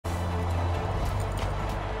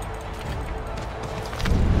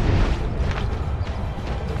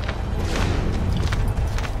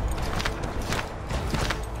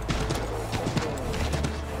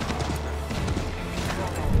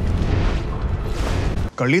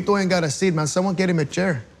Carlito ain't got a seat, man. Someone get him a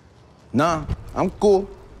chair. Nah, I'm cool.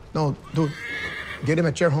 No, dude, get him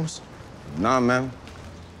a chair, Holmes. Nah, man.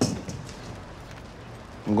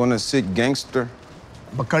 I'm gonna sit gangster.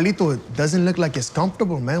 But Carlito, it doesn't look like it's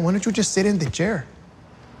comfortable, man. Why don't you just sit in the chair?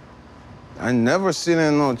 I never sit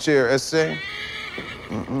in no chair, S.A.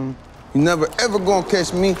 You never ever gonna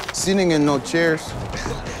catch me sitting in no chairs.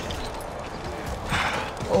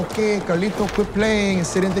 Okay, Carlito, quit playing and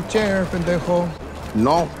sit in the chair, pendejo.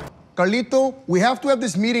 No. Carlito, we have to have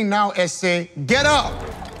this meeting now, S.A. Get up!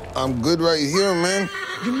 I'm good right here, man.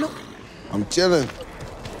 You know... I'm chilling.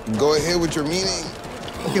 Go ahead with your meeting.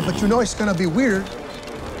 Okay, but you know it's gonna be weird.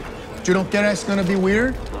 You don't care it's gonna be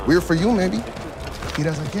weird? Weird for you, maybe. He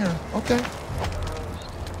doesn't care. Okay.